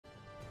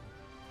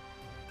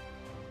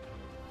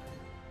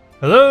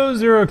Hello,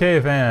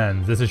 0K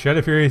fans! This is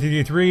Shadow Fury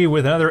 3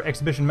 with another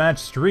exhibition match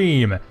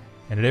stream. And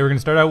today we're going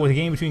to start out with a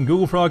game between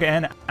GoogleFrog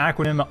and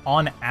Aquanim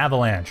on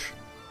Avalanche.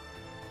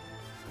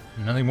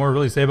 Nothing more to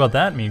really say about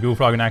that. I mean,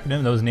 GoogleFrog and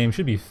Aquanim, those names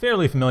should be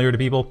fairly familiar to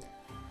people.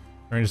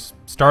 We're going to just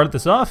start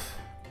this off.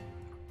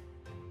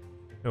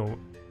 So,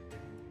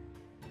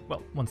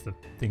 well, once the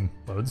thing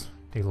loads,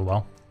 takes a little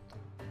while.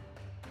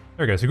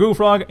 There we go. So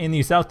GoogleFrog in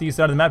the southeast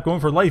side of the map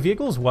going for light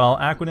vehicles, while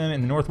Aquanim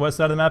in the northwest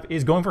side of the map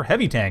is going for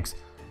heavy tanks.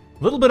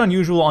 A little bit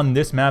unusual on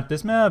this map.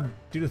 This map,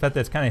 due to the fact that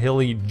it's kind of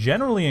hilly,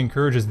 generally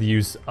encourages the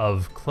use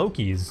of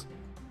cloakies.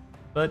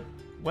 But,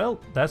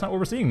 well, that's not what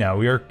we're seeing now.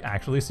 We are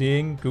actually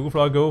seeing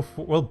GoogleFrog go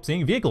for, well,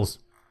 seeing vehicles.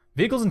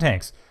 Vehicles and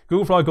tanks.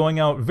 GoogleFrog going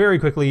out very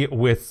quickly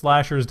with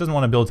slashers. Doesn't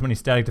want to build too many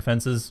static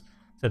defenses.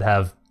 Instead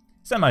have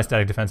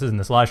semi-static defenses in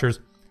the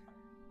slashers.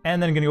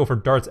 And then going to go for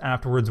darts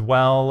afterwards,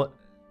 while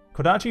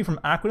Kodachi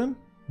from Aquanim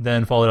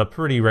then followed up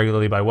pretty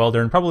regularly by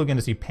Welder, and probably going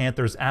to see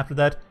Panthers after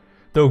that.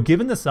 Though,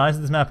 given the size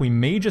of this map, we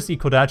may just see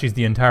Kodachis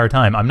the entire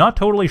time. I'm not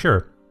totally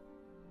sure.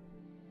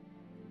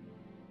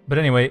 But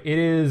anyway, it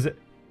is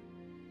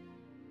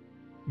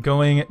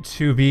going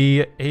to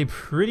be a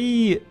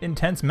pretty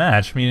intense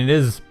match. I mean,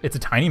 it's a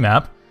tiny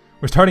map.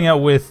 We're starting out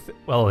with,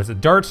 well, it's a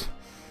dart.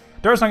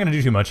 Dart's not going to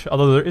do too much,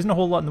 although there isn't a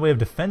whole lot in the way of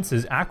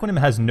defenses. Aquanim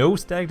has no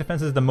static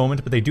defenses at the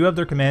moment, but they do have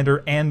their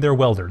commander and their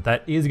welder.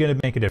 That is going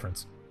to make a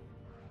difference.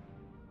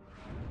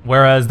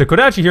 Whereas the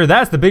Kodachi here,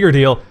 that's the bigger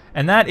deal,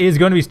 and that is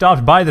going to be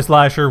stopped by the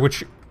slasher,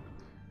 which,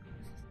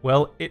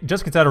 well, it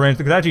just gets out of range.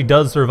 The Kodachi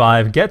does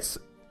survive, does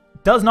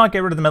not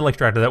get rid of the metal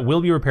extractor. That will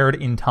be repaired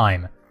in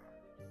time.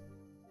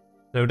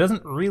 So it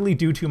doesn't really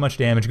do too much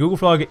damage.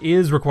 GoogleFrog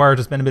is required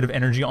to spend a bit of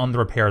energy on the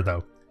repair,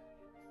 though.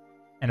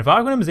 And if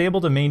Aquanim is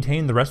able to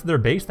maintain the rest of their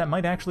base, that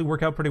might actually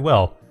work out pretty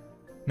well.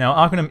 Now,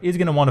 Aquanim is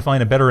going to want to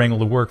find a better angle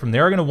to work from. They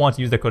are going to want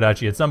to use the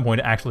Kodachi at some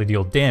point to actually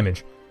deal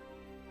damage.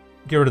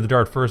 Get rid of the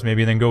dart first,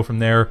 maybe, and then go from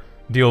there,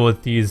 deal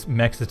with these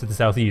mechs to the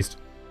southeast.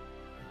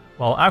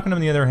 While Aquanim,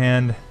 on the other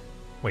hand...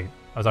 Wait,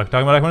 I was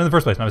talking about Aquanim in the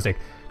first place, my mistake.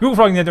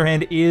 GoogleFrog, on the other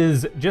hand,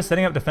 is just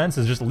setting up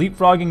defenses, just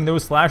leapfrogging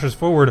those slashers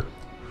forward,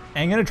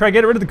 and going to try to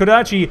get rid of the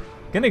Kodachi.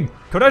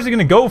 Kodachi's going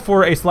to go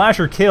for a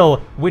slasher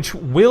kill, which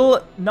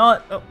will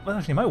not... Oh, well,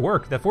 actually, it might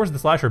work. That forces the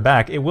slasher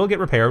back. It will get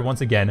repaired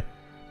once again,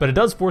 but it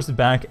does force it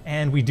back,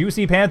 and we do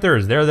see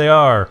Panthers. There they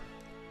are.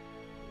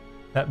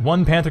 That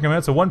one Panther coming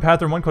out, so one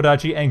Panther, one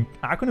Kodachi, and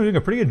Aquanim doing a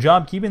pretty good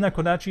job keeping that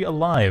Kodachi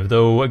alive,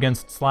 though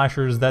against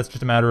slashers, that's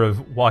just a matter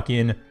of walk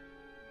in,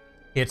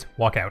 hit,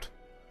 walk out.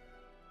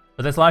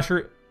 But that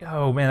slasher,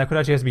 oh man, that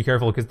Kodachi has to be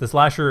careful, because the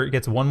slasher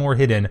gets one more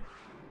hit in,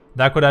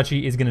 that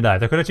Kodachi is going to die.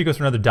 That Kodachi goes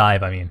for another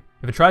dive, I mean.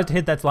 If it tries to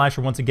hit that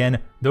slasher once again,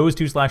 those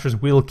two slashers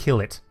will kill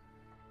it.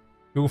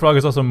 GoogleFrog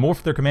has also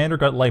morphed their commander,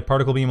 got light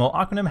particle beam, while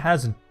Aquanim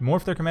has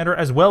morphed their commander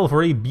as well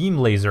for a beam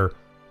laser.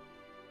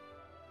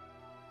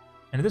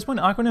 And at this point,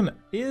 Aquanim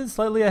is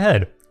slightly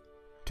ahead.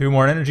 2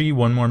 more energy,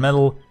 1 more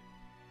metal.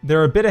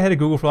 They're a bit ahead of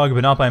GoogleFrog,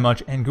 but not by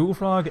much. And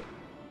GoogleFrog,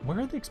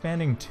 where are they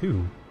expanding to?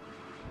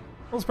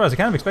 A little surprised. I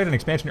kind of expected an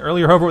expansion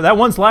earlier. However, that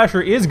one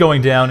slasher is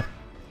going down.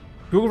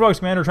 GoogleFrog's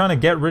commander trying to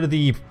get rid of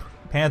the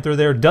Panther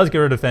there, does get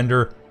rid of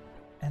Defender.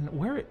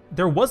 And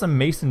there was a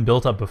Mason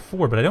built up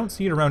before, but I don't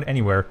see it around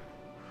anywhere.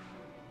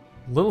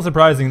 A little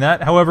surprising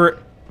that.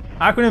 However,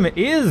 Aquanim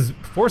is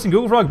forcing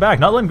GoogleFrog back,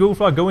 not letting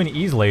GoogleFrog go in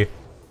easily.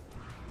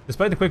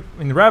 Despite the quick... I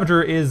mean, the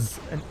Ravager is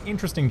an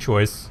interesting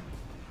choice.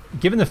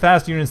 Given the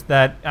fast units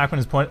that Aquanim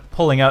is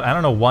pulling out, I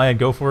don't know why I'd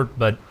go for it,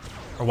 but...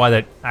 Or why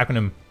that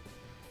Aquanim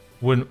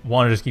wouldn't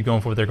want to just keep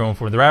going for what they're going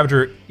for. The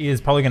Ravager is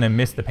probably going to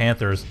miss the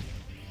Panthers.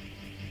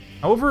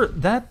 However,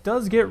 that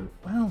does get...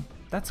 Well,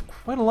 that's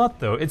quite a lot,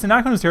 though. It's in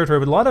Aquanim's territory,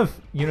 but a lot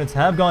of units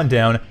have gone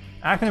down.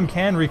 Aquanim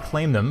can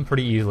reclaim them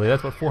pretty easily.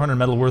 That's about 400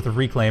 metal worth of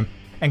reclaim.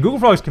 And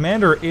GoogleFrog's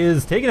commander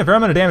is taking a fair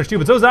amount of damage, too,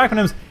 but so is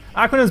Aquanim's.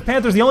 Aquanim's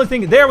Panther's the only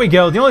thing... There we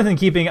go! The only thing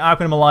keeping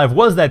Aquanim alive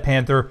was that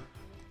Panther.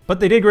 But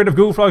they did get rid of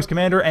GoogleFrog's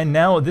commander, and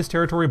now this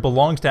territory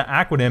belongs to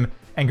Aquanim.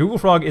 And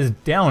GoogleFrog is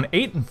down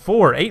 8 and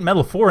 4. 8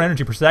 metal, 4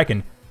 energy per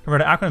second. Compared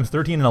to Aquanim's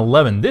 13 and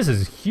 11. This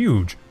is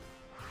huge.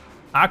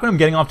 Aquanim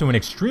getting off to an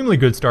extremely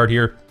good start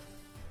here.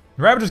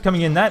 The Ravager's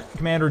coming in. That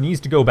commander needs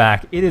to go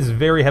back. It is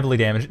very heavily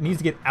damaged. It needs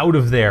to get out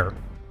of there.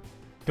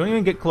 Don't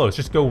even get close.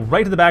 Just go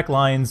right to the back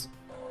lines.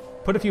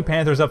 Put a few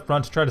Panthers up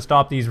front to try to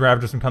stop these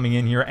Ravagers from coming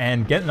in here,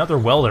 and get another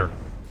Welder.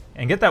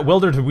 And get that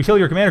Welder to kill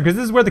your commander, because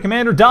this is where the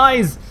commander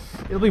dies!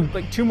 It'll be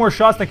like 2 more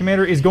shots, that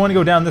commander is going to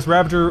go down. This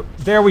Ravager,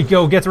 there we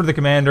go, gets rid of the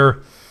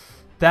commander.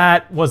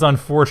 That was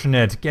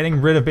unfortunate. Getting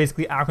rid of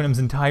basically Aquanim's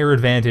entire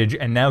advantage,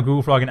 and now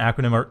GoogleFrog and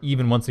Aquanim are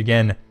even once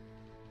again.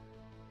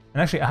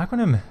 And actually,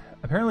 Aquanim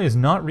apparently is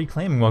not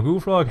reclaiming, while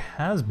GoogleFrog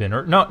has been.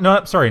 Or,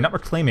 no, sorry, not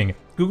reclaiming.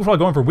 GoogleFrog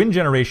going for wind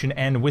generation,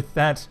 and with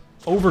that,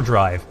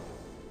 overdrive.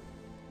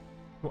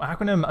 Well,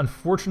 Aquanim,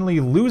 unfortunately,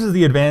 loses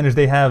the advantage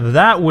they have.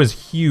 That was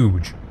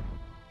huge.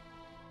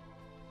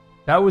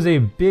 That was a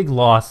big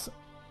loss.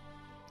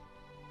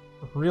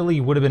 Really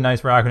would have been nice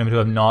for Aquanim to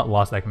have not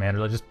lost that commander.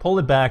 Let's just pull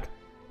it back,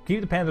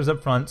 keep the Panthers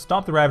up front,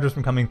 stop the Ravagers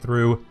from coming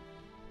through,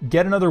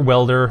 get another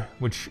welder,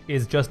 which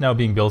is just now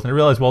being built, and I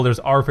realize welders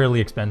are fairly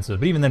expensive,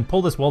 but even then,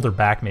 pull this welder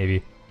back,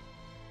 maybe.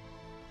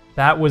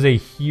 That was a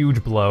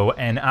huge blow,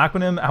 and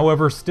Aquanim,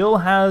 however, still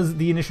has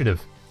the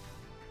initiative.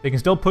 They can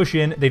still push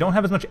in. They don't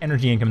have as much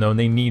energy income, though, and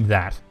they need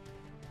that.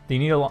 They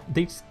need a lot.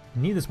 They just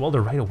need this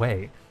welder right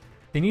away.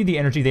 They need the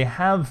energy. They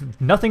have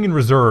nothing in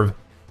reserve.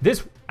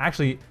 This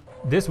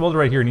welder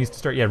right here needs to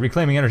start,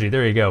 reclaiming energy.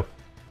 There you go.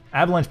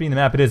 Avalanche being the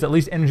map it is, at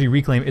least energy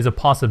reclaim is a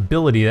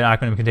possibility that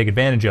Aquanim can take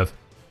advantage of.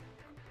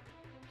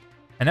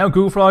 And now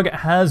GoogleFrog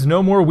has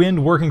no more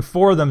wind working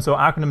for them, so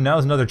Aquanim now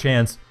has another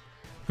chance.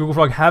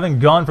 GoogleFrog having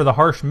gone for the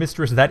harsh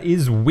mistress that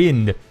is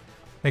wind,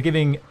 that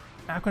giving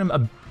Aquanim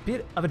a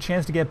bit of a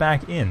chance to get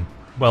back in.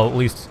 Well, at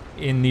least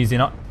in these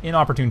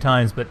inopportune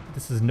times, but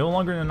this is no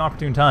longer an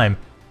opportune time.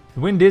 The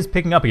wind is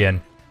picking up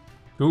again.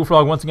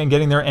 GoogleFrog once again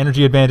getting their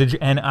energy advantage,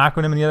 and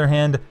Aquanim on the other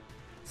hand,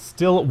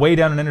 still way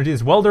down in energy.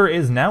 This welder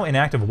is now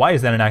inactive. Why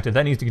is that inactive?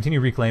 That needs to continue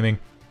reclaiming.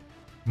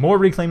 More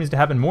reclaim needs to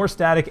happen. More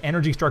static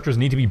energy structures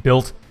need to be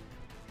built.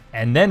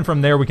 And then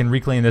from there we can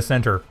reclaim this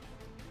center.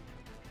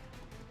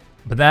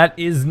 But that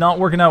is not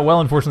working out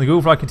well, unfortunately.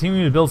 GoogleFrog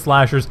continuing to build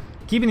slashers,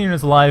 keeping the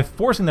units alive,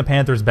 forcing the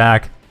Panthers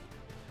back.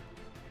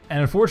 And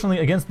unfortunately,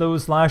 against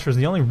those slashers,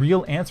 the only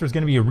real answer is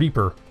going to be a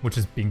Reaper, which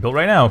is being built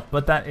right now.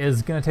 But that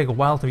is going to take a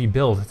while to be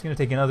built. It's going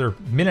to take another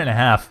minute and a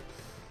half.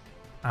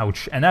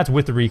 Ouch. And that's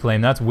with the reclaim.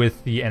 That's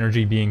with the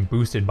energy being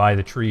boosted by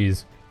the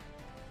trees.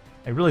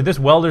 Really, this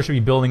welder should be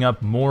building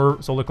up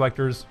more solar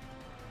collectors.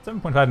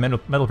 7.5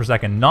 metal per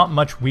second. Not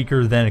much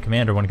weaker than a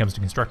commander when it comes to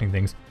constructing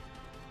things.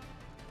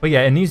 But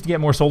yeah, it needs to get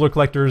more solar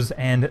collectors,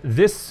 and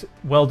this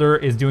welder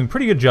is doing a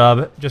pretty good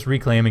job just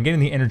reclaiming, getting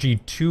the energy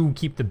to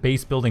keep the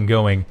base building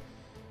going.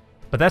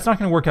 But that's not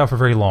going to work out for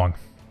very long.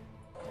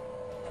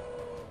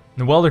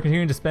 The welder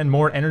continuing to spend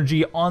more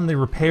energy on the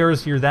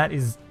repairs here. That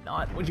is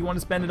not what you want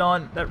to spend it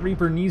on. That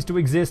Reaper needs to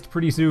exist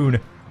pretty soon.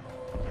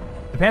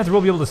 The Panther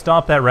will be able to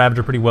stop that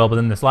Ravager pretty well, but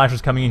then the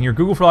Slasher's coming in here.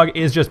 GoogleFrog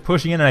is just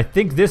pushing in, and I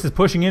think this is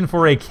pushing in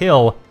for a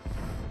kill.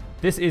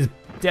 This is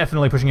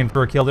definitely pushing in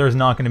for a kill. There's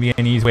not going to be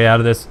any easy way out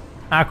of this.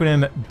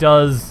 Aquanim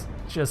does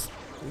just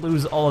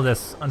lose all of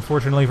this,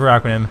 unfortunately for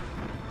Aquanim.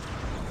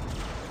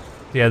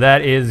 Yeah,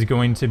 that is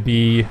going to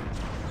be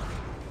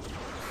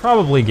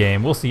probably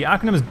game. We'll see.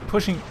 Aquanim is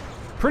pushing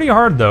pretty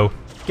hard, though.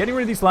 Getting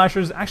rid of these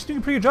slashers. Actually doing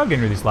a pretty good job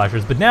getting rid of these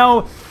slashers. But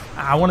now,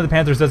 one of the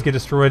Panthers does get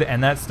destroyed,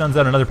 and that stuns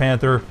out another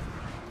Panther.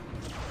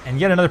 And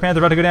yet another Panther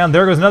about to go down.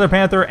 There goes another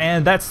Panther,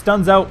 and that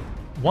stuns out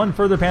one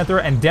further Panther,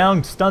 and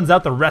down stuns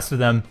out the rest of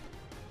them.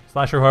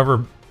 Slasher,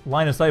 however,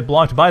 line of sight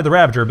blocked by the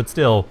Ravager, but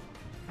still.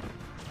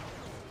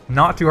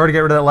 Not too hard to get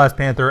rid of that last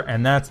Panther,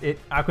 and that's it.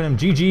 Aquanim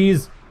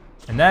GG's,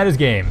 and that is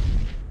game.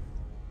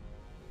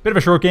 Bit of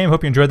a short game,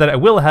 hope you enjoyed that. I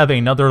will have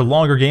another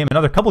longer game,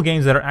 another couple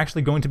games that are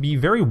actually going to be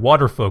very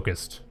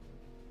water-focused.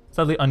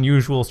 Slightly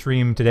unusual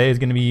stream today is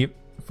going to be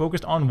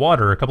focused on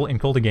water, a couple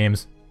Incolta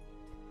games.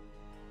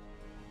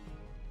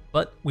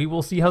 But we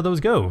will see how those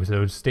go,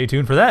 so stay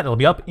tuned for that. It'll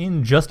be up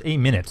in just a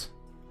minute.